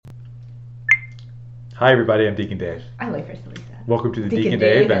Hi, everybody. I'm Deacon Dave. I'm layperson Lisa. Welcome to the Deacon Deacon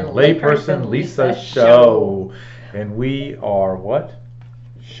Dave Dave and and Layperson Layperson Lisa Lisa show. And we are what?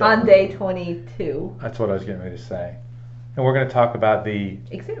 Show. On day 22. That's what I was getting ready to say. And we're going to talk about the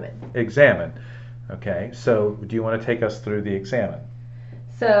Examen. Okay, so do you want to take us through the Examen?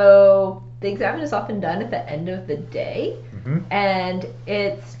 So the Examen is often done at the end of the day, Mm-hmm. and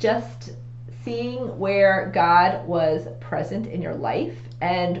it's just seeing where God was present in your life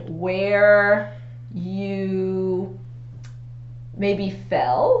and where you maybe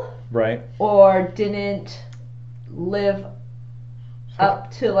fell Right. or didn't live up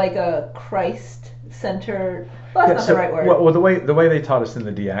to like a Christ-centered. Well, that's not the right word. Well, the way they taught us in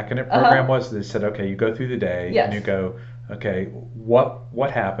the diaconate program was they said, okay, you go through the day and you go, okay,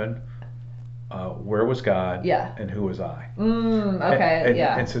 what happened? Where was God? Yeah. And who was I? Okay.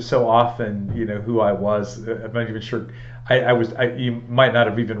 And so often, who I was. I'm not even sure. You might not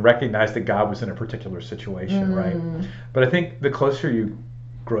have even recognized that God was in a particular situation, right? But I think the closer you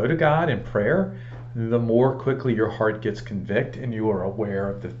grow to God in prayer, the more quickly your heart gets convicted and you are aware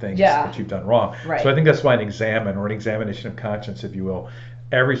of the things that you've done wrong. Right. So I think that's why an examen or an examination of conscience, if you will,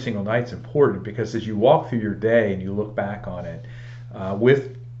 every single night's important, because as you walk through your day and you look back on it,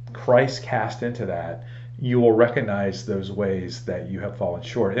 with Christ cast into that, you will recognize those ways that you have fallen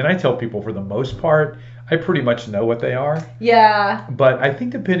short. And I tell people, for the most part, I pretty much know what they are. Yeah. But I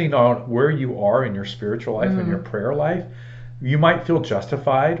think depending on where you are in your spiritual life and your prayer life, you might feel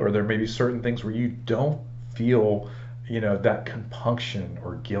justified, or there may be certain things where you don't feel, that compunction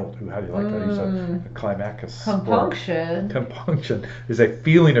or guilt. How do you like that? Use a climacus. Compunction. Compunction is a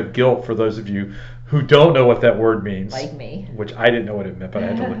feeling of guilt for those of you who don't know what that word means. Like me. Which I didn't know what it meant, but I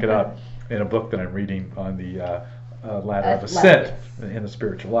had to look it up in a book that I'm reading on the ladder of ascent in the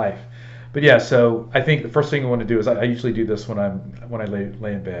spiritual life. But yeah, so I think the first thing I want to do is I usually do this when I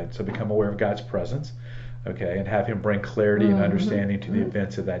lay in bed. So become aware of God's presence, okay, and have Him bring clarity and understanding to the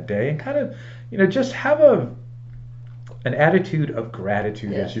events of that day, and kind of, just have an attitude of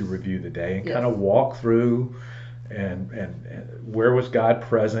gratitude as you review the day, and kind of walk through and where was God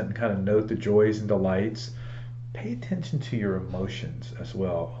present, and kind of note the joys and delights. Pay attention to your emotions as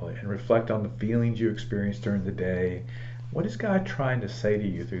well, and reflect on the feelings you experienced during the day. What is God trying to say to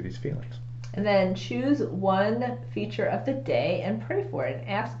you through these feelings? And then choose one feature of the day and pray for it, and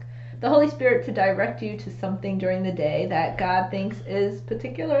ask the Holy Spirit to direct you to something during the day that God thinks is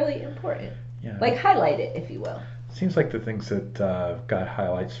particularly important. Yeah. Like highlight it, if you will. Seems like the things that God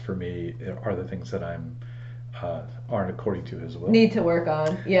highlights for me are the things that I'm aren't according to His will. Need to work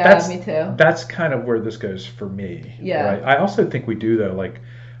on. Yeah, me too. That's kind of where this goes for me. Yeah. Right? I also think we do, though,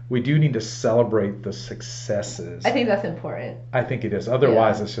 we do need to celebrate the successes. I think that's important. I think it is.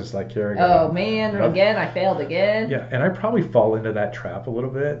 Otherwise, it's just like, here we go. Oh, man, again, I failed again. Yeah, and I probably fall into that trap a little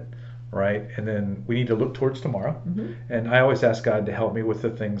bit, right? And then we need to look towards tomorrow. And I always ask God to help me with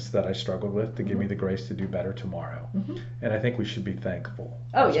the things that I struggled with, to give me the grace to do better tomorrow. And I think we should be thankful.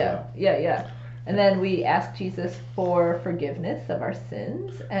 Oh, yeah. Well. Yeah. And then we ask Jesus for forgiveness of our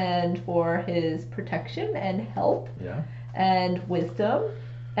sins and for His protection and help and wisdom.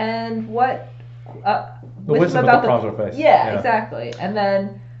 And what the wisdom about the problems we face. Yeah, exactly. And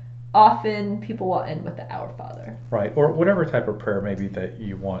then often people will end with the Our Father. Right, or whatever type of prayer maybe that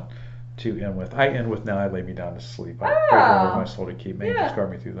you want to end with. I end with, now I lay me down to sleep. I pray over my soul to keep me, just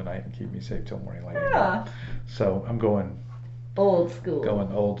guard me through the night and keep me safe till morning light. So I'm going old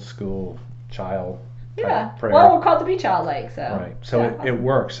school. Child. Prayer. Well, we're called to be childlike, so. Right. So it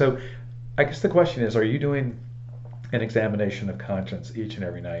works. So I guess the question is, are you doing an examination of conscience each and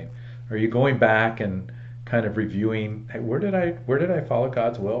every night? Are you going back and kind of reviewing, hey, where did I follow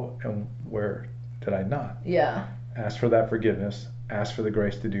God's will and where did I not? Yeah. Ask for that forgiveness. Ask for the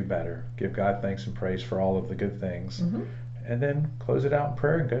grace to do better. Give God thanks and praise for all of the good things. And then close it out in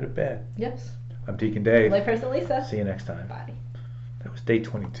prayer and go to bed. Yes. I'm Deacon Dave. Layperson Lisa. See you next time. Bye. That was day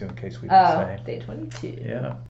 22 in case we didn't say. Day 22. Yeah.